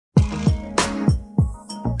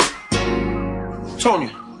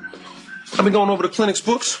Tonia, I've been going over the clinic's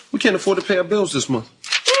books. We can't afford to pay our bills this month.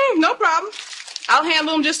 No problem. I'll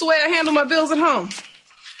handle them just the way I handle my bills at home.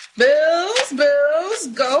 Bills,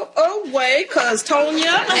 go away, cause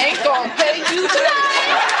Tonia ain't gonna pay you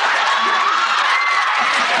today.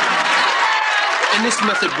 And this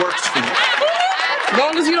method works for you. As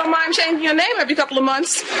long as you don't mind changing your name every couple of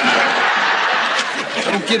months.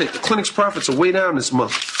 I don't get it. The clinic's profits are way down this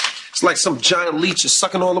month. It's like some giant leech is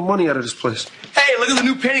sucking all the money out of this place. Hey, look at the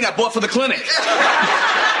new painting I bought for the clinic.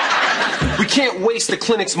 We can't waste the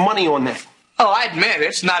clinic's money on that. Oh, I admit,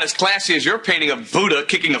 it's not as classy as your painting of Buddha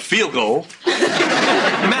kicking a field goal.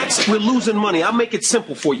 Max, we're losing money. I'll make it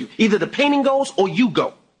simple for you. Either the painting goes or you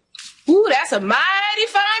go. Ooh, that's a mighty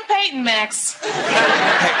fine painting, Max. Hey,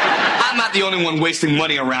 I'm not the only one wasting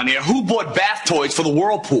money around here. Who bought bath toys for the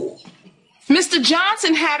whirlpool? Mr.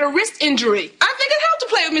 Johnson had a wrist injury. I think it helped to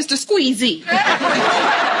play with Mr. Squeezy.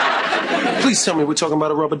 Please tell me we're talking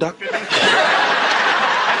about a rubber duck.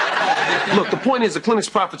 Look, the point is the clinic's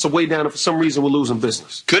profits are way down and for some reason we're losing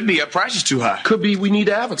business. Could be our price is too high. Could be we need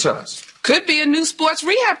to advertise. Could be a new sports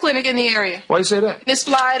rehab clinic in the area. Why you say that? This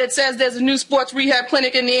flyer that says there's a new sports rehab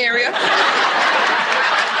clinic in the area.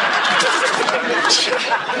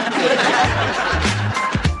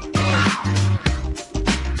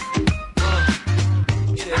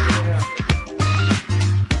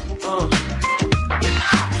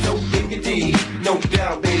 No diggity, no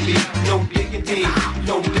doubt, baby. No diggity,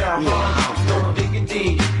 no doubt. No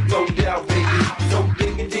diggity, no doubt, baby. No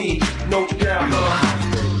diggity, no doubt.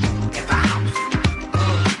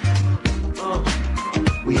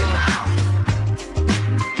 We in the house.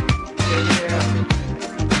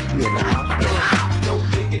 We in the house. No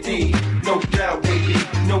diggity, no doubt, baby.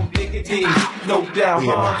 No diggity, no doubt. We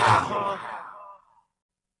in the house.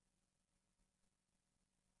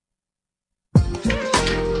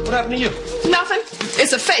 What happened to you? Nothing.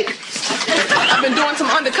 It's a fake. I've been doing some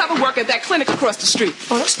undercover work at that clinic across the street.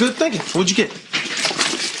 Oh, that's good thinking. What'd you get?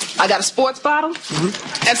 I got a sports bottle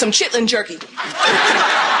and some chitlin jerky.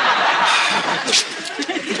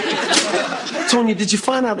 Tonia, did you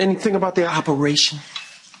find out anything about their operation?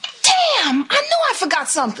 Damn, I knew I forgot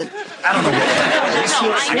something. I don't know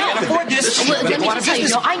what I can't afford this. Let me just tell you,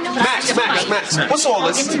 I know. Max, what's all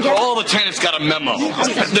this? All the tenants got a memo.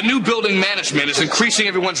 The new building management is increasing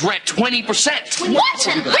everyone's rent 20%. What?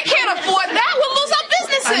 We can't afford that. We'll lose our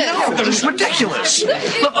businesses. This is ridiculous.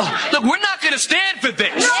 Look, we're not going to stand for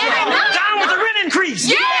this. Down with the rent increase.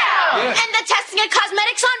 Yeah! And the testing of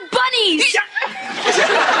cosmetics on bunnies.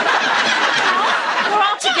 We're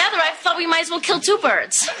all together. I thought we might as well kill two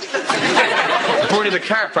birds. According to the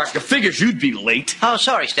chiropractor, figures you'd be late. Oh,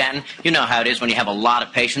 sorry, Stanton. You know how it is when you have a lot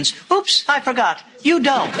of patients. Oops, I forgot. You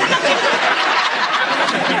don't.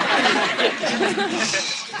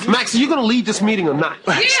 Max, are you going to lead this meeting or not?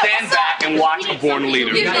 Stand back and watch a born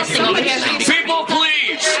leader. People,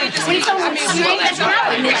 please.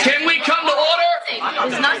 Can we come to order?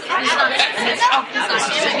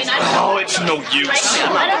 Oh, it's no use. I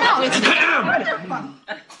don't know.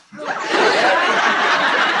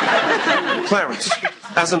 Clarence,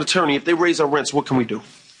 as an attorney, if they raise our rents, what can we do?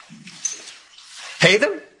 Pay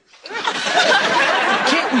them?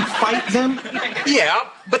 Can't we fight them? Yeah,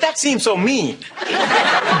 but that seems so mean.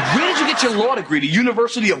 Where did you get your law degree? The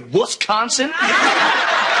University of Wisconsin? We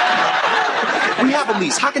have a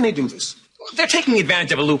lease. How can they do this? They're taking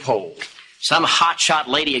advantage of a loophole. Some hotshot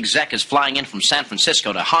lady exec is flying in from San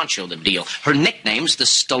Francisco to honcho the deal. Her nickname's the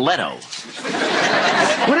Stiletto.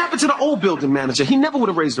 What happened to the old building manager? He never would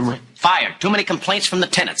have raised the rent. Fired. Too many complaints from the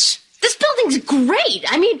tenants. This building's great.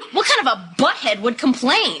 I mean, what kind of a butthead would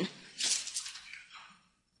complain?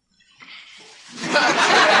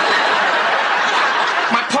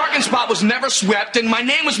 My parking spot was never swept, and my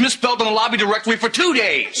name was misspelled on the lobby directory for 2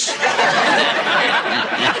 days.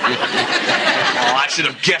 Oh, I should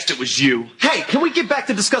have guessed it was you. Hey, can we get back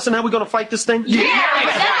to discussing how we're going to fight this thing? What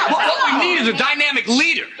we need is a dynamic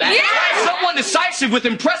leader. Someone decisive with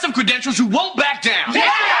impressive credentials who won't back down.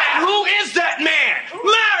 Yeah! And who is that man?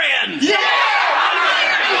 Marion!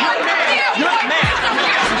 You're the man.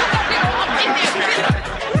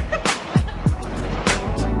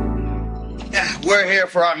 We're here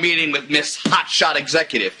for our meeting with Miss Hotshot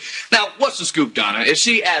Executive. Now, what's the scoop, Donna? Is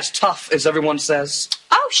she as tough as everyone says?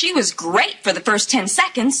 Oh, she was great for the first 10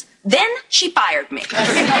 seconds. Then she fired me.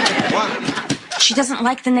 What? She doesn't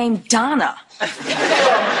like the name Donna.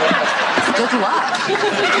 Good luck.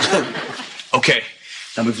 Okay,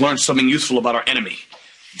 now we've learned something useful about our enemy.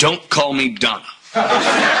 Don't call me Donna. Now,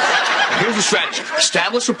 here's the strategy.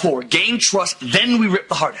 Establish rapport, gain trust, then we rip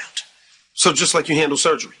the heart out. So just like you handle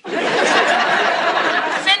surgery. Send in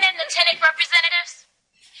the tenant representatives.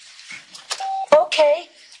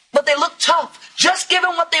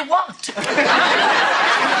 them what they want.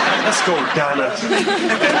 Let's go, Donna.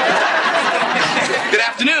 Good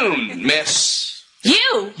afternoon, Miss.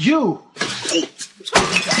 You? You. So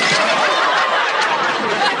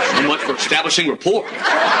much for establishing rapport.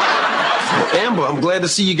 Amber, I'm glad to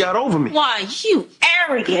see you got over me. Why, you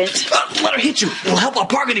arrogant. Let her hit you. It'll help our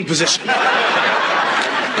bargaining position.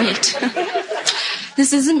 Wait.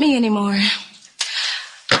 This isn't me anymore.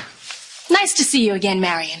 Nice to see you again,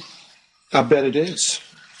 Marion. I bet it is.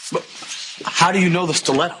 But how do you know the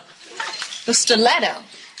stiletto? The stiletto?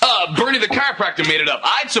 Bernie the chiropractor made it up.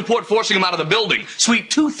 I'd support forcing him out of the building. Suite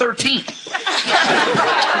 213.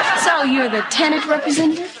 So you're the tenant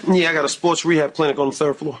representative? Yeah, I got a sports rehab clinic on the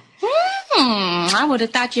 3rd floor. I would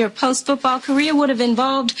have thought your post-football career would have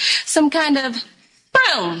involved some kind of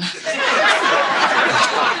broom.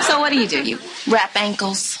 So what do? You wrap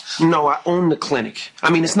ankles? No, I own the clinic. I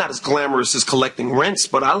mean, it's not as glamorous as collecting rents,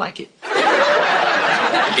 but I like it.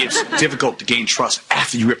 It's difficult to gain trust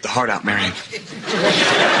after you rip the heart out, Marion.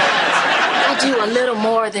 I do a little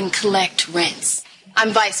more than collect rents.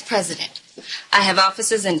 I'm vice president. I have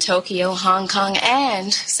offices in Tokyo, Hong Kong,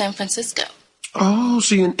 and San Francisco. Oh,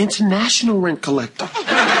 so you're an international rent collector.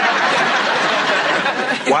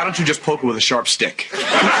 Why don't you just poke her with a sharp stick?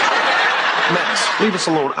 Max, leave us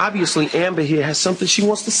alone. Obviously, Amber here has something she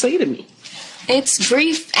wants to say to me. It's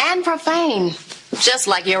brief and profane, just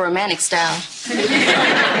like your romantic style.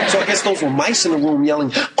 So I guess those were mice in the room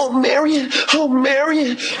yelling, "Oh, Marion! Oh,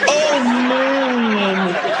 Marion! Oh,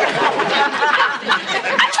 Marion!"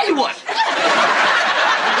 I tell you what.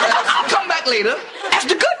 I'll come back later as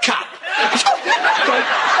the good cop.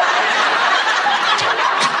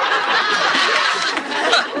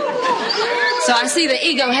 So I see the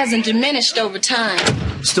ego hasn't diminished over time.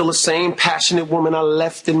 Still the same passionate woman I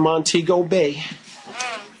left in Montego Bay.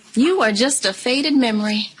 You are just a faded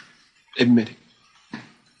memory. Admit it.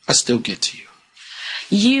 I still get to you.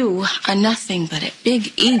 You are nothing but a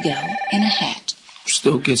big ego in a hat.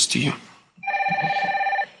 Still gets to you.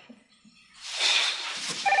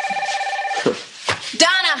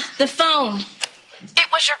 Donna, the phone.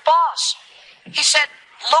 It was your boss. He said,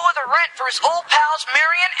 lower the rent for his old pals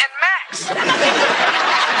Marion and Max.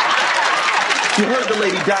 You heard the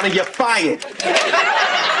lady, Donna. You're fired. Okay.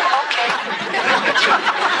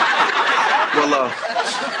 Well,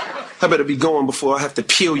 I better be going before I have to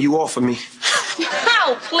peel you off of me.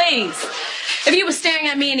 Oh, please. If you were staring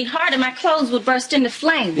at me any harder, my clothes would burst into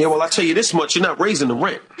flames. Yeah, well, I tell you this much. You're not raising the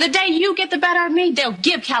rent. The day you get the better of me, they'll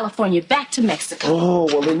give California back to Mexico. Oh,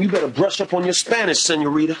 well, then you better brush up on your Spanish,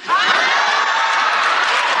 senorita.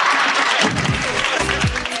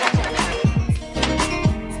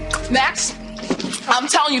 Max, I'm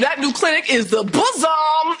telling you, that new clinic is the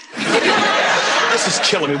bosom. This is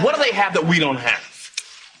killing me. What do they have that we don't have?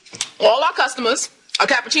 All our customers, a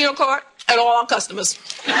cappuccino cart, and all our customers.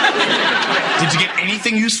 Did you get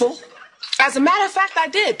anything useful? As a matter of fact, I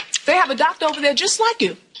did. They have a doctor over there just like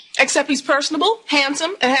you. Except he's personable,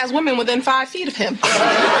 handsome, and has women within 5 feet of him.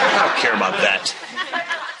 I don't care about that.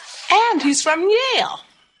 And he's from Yale.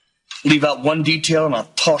 Leave out one detail and I'll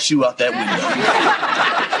toss you out that window.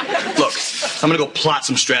 Look, I'm gonna go plot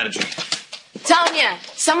some strategy. Tonia,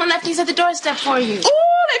 someone left these at the doorstep for you.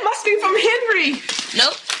 Oh, they must be from Henry.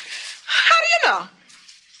 Nope. How do you know?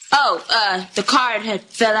 Oh, the card had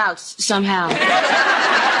fell out somehow.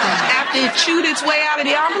 After it chewed its way out of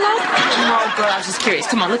the envelope? Oh, girl, I was just curious.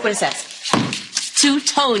 Come on, look what it says. To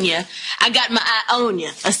Tonia, I got my eye on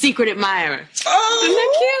ya, a secret admirer. Oh, isn't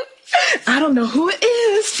that cute? I don't know who it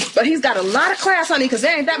is, but he's got a lot of class, honey, because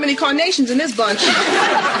there ain't that many carnations in this bunch.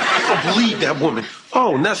 I don't believe that woman.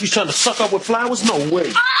 Oh, now she's trying to suck up with flowers? No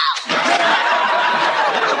way.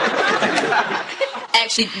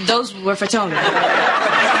 Actually, those were for Tonia.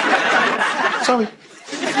 Sorry.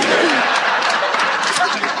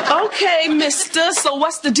 Okay, mister, so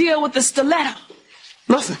what's the deal with the stiletto?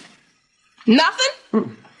 Nothing.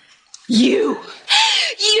 Nothing? You,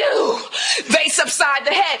 vase upside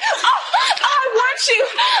the head. Oh, I want you.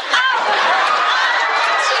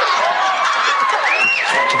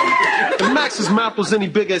 If Max's mouth was any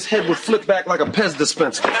bigger, his head would flip back like a Pez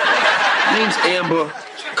dispenser. Name's Amber.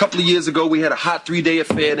 A couple of years ago, we had a hot 3-day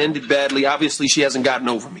affair. It ended badly. Obviously, she hasn't gotten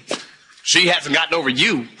over me. She hasn't gotten over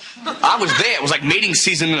you. I was there. It was like mating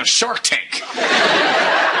season in a Shark Tank.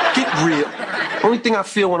 Get real. Only thing I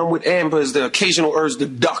feel when I'm with Amber is the occasional urge to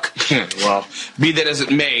duck. Well, be that as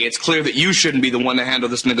it may, it's clear that you shouldn't be the one to handle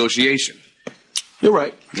this negotiation. You're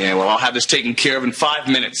right. Yeah, well, I'll have this taken care of in 5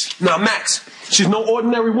 minutes. Now, Max, she's no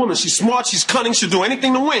ordinary woman. She's smart, she's cunning, she'll do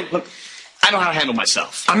anything to win. Look, I know how to handle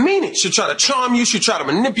myself. I mean it. She'll try to charm you. She'll try to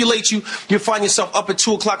manipulate you. You'll find yourself up at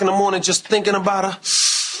 2 o'clock in the morning just thinking about her.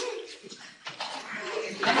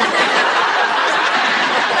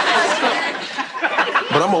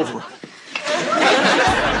 But I'm over her.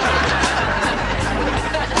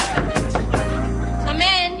 Come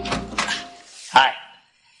in. Hi.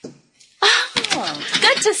 Oh,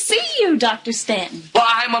 good to see you, Dr. Stanton. Well,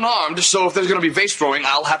 I'm unarmed, so if there's going to be vase throwing,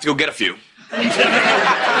 I'll have to go get a few. Forgive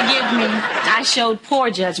me. I showed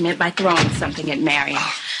poor judgment by throwing something at Marion.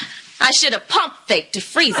 I should have pump faked to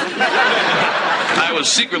freeze him. I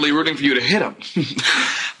was secretly rooting for you to hit him.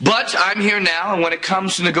 But I'm here now, and when it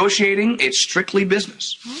comes to negotiating, it's strictly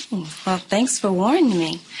business. Oh, well, thanks for warning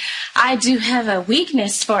me. I do have a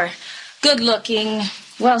weakness for good-looking,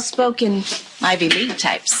 well-spoken Ivy League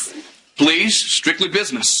types. Please, strictly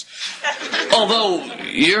business. Although,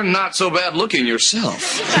 you're not so bad looking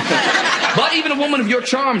yourself. But even a woman of your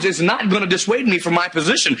charms is not going to dissuade me from my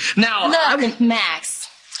position. Now, Look, Max,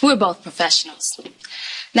 we're both professionals.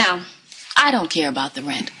 Now, I don't care about the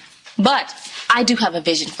rent, but I do have a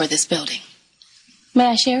vision for this building. May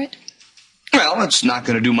I share it? Well, it's not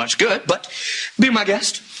going to do much good, but be my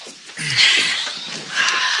guest.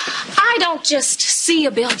 I don't just see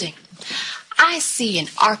a building. I see an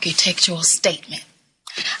architectural statement.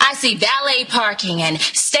 I see valet parking and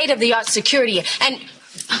state-of-the-art security and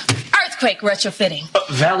earthquake retrofitting.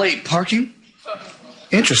 Valet parking?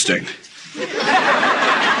 Interesting.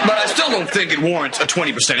 But I still don't think it warrants a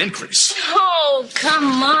 20% increase. Oh,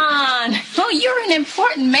 come on. Oh, you're an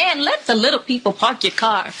important man. Let the little people park your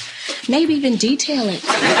car. Maybe even detail it.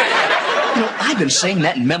 You know, I've been saying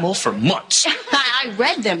that in memos for months. I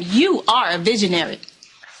read them. You are a visionary.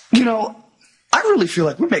 You know, I really feel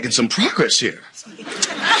like we're making some progress here.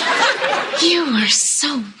 You are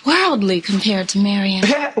so worldly compared to Marion.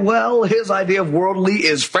 Well, his idea of worldly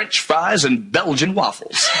is French fries and Belgian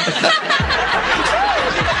waffles.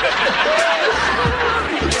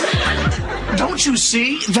 Don't you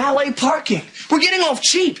see? Valet parking. We're getting off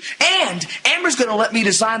cheap. And Amber's going to let me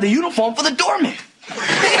design the uniform for the doorman.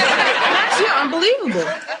 Max, you're unbelievable.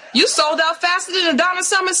 You sold out faster than a Donna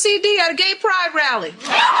Summer CD at a gay pride rally.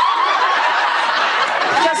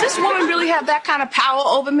 Does this woman really have that kind of power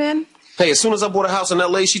over men? Hey, as soon as I bought a house in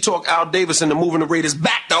L.A., she talked Al Davis into moving the Raiders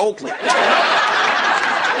back to Oakland.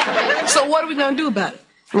 So what are we going to do about it?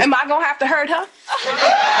 Am I going to have to hurt her?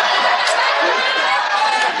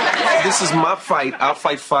 This is my fight. I'll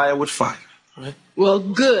fight fire with fire. Right? Well,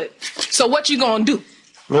 good. So what you going to do?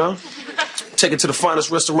 Well, take her to the finest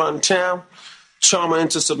restaurant in town, charm her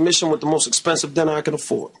into submission with the most expensive dinner I can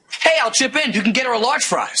afford. Hey, I'll chip in. You can get her a large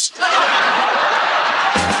fries.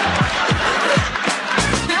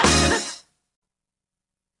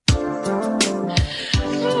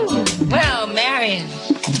 Well, Marion,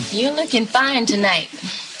 you're looking fine tonight.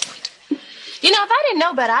 You know, if I didn't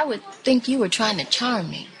know better, I would think you were trying to charm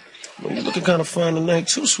me. Well, you're looking kind of fine tonight,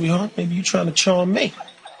 too, sweetheart. Maybe you're trying to charm me.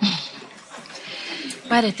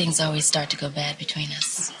 Why do things always start to go bad between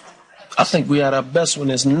us? I think we at our best when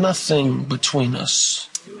there's nothing between us.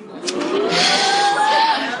 You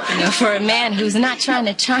know, for a man who's not trying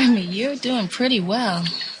to charm me, you're doing pretty well.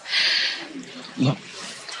 Look,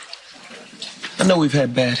 I know we've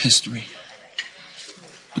had bad history,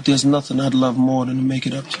 but there's nothing I'd love more than to make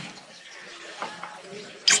it up to you.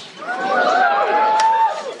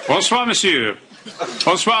 Bonsoir, monsieur.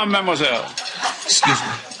 Bonsoir, mademoiselle. Excuse me.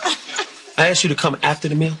 I asked you to come after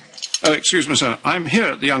the meal? Excuse me, sir. I'm here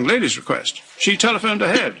at the young lady's request. She telephoned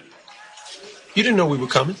ahead. You didn't know we were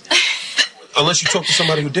coming. Unless you talked to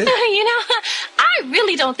somebody who did. You know, I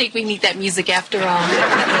really don't think we need that music after all.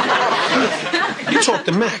 You talked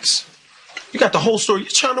to Max. You got the whole story. You're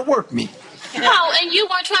trying to work me. Oh, and you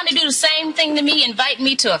weren't trying to do the same thing to me, invite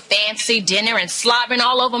me to a fancy dinner and slobbering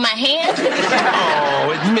all over my hand?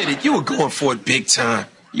 Oh, admit it. You were going for it big time.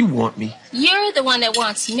 You want me. You're the one that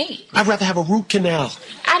wants me. I'd rather have a root canal.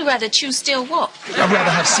 I'd rather choose still walk. I'd rather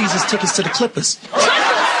have Caesar's tickets to the Clippers.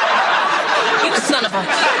 You son of a...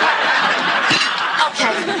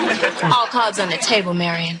 Okay. All cards on the table,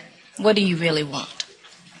 Marion. What do you really want?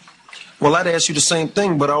 Well, I'd ask you the same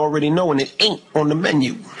thing, but I already know, and it ain't on the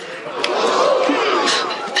menu.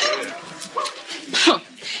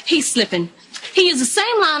 He's slipping. He used the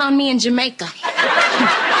same line on me in Jamaica.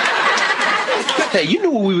 Hey, you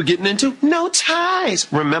knew what we were getting into. No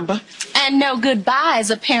ties, remember? And no goodbyes,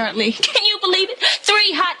 apparently. Can you believe it?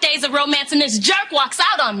 3 hot days of romance and this jerk walks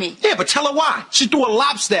out on me. Yeah, but tell her why. She threw a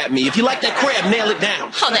lobster at me. If you like that crab, nail it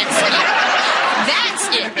down. Oh, that's it. That's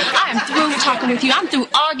it. I'm through talking with you. I'm through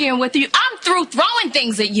arguing with you. I'm through throwing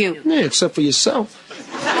things at you. Yeah, except for yourself.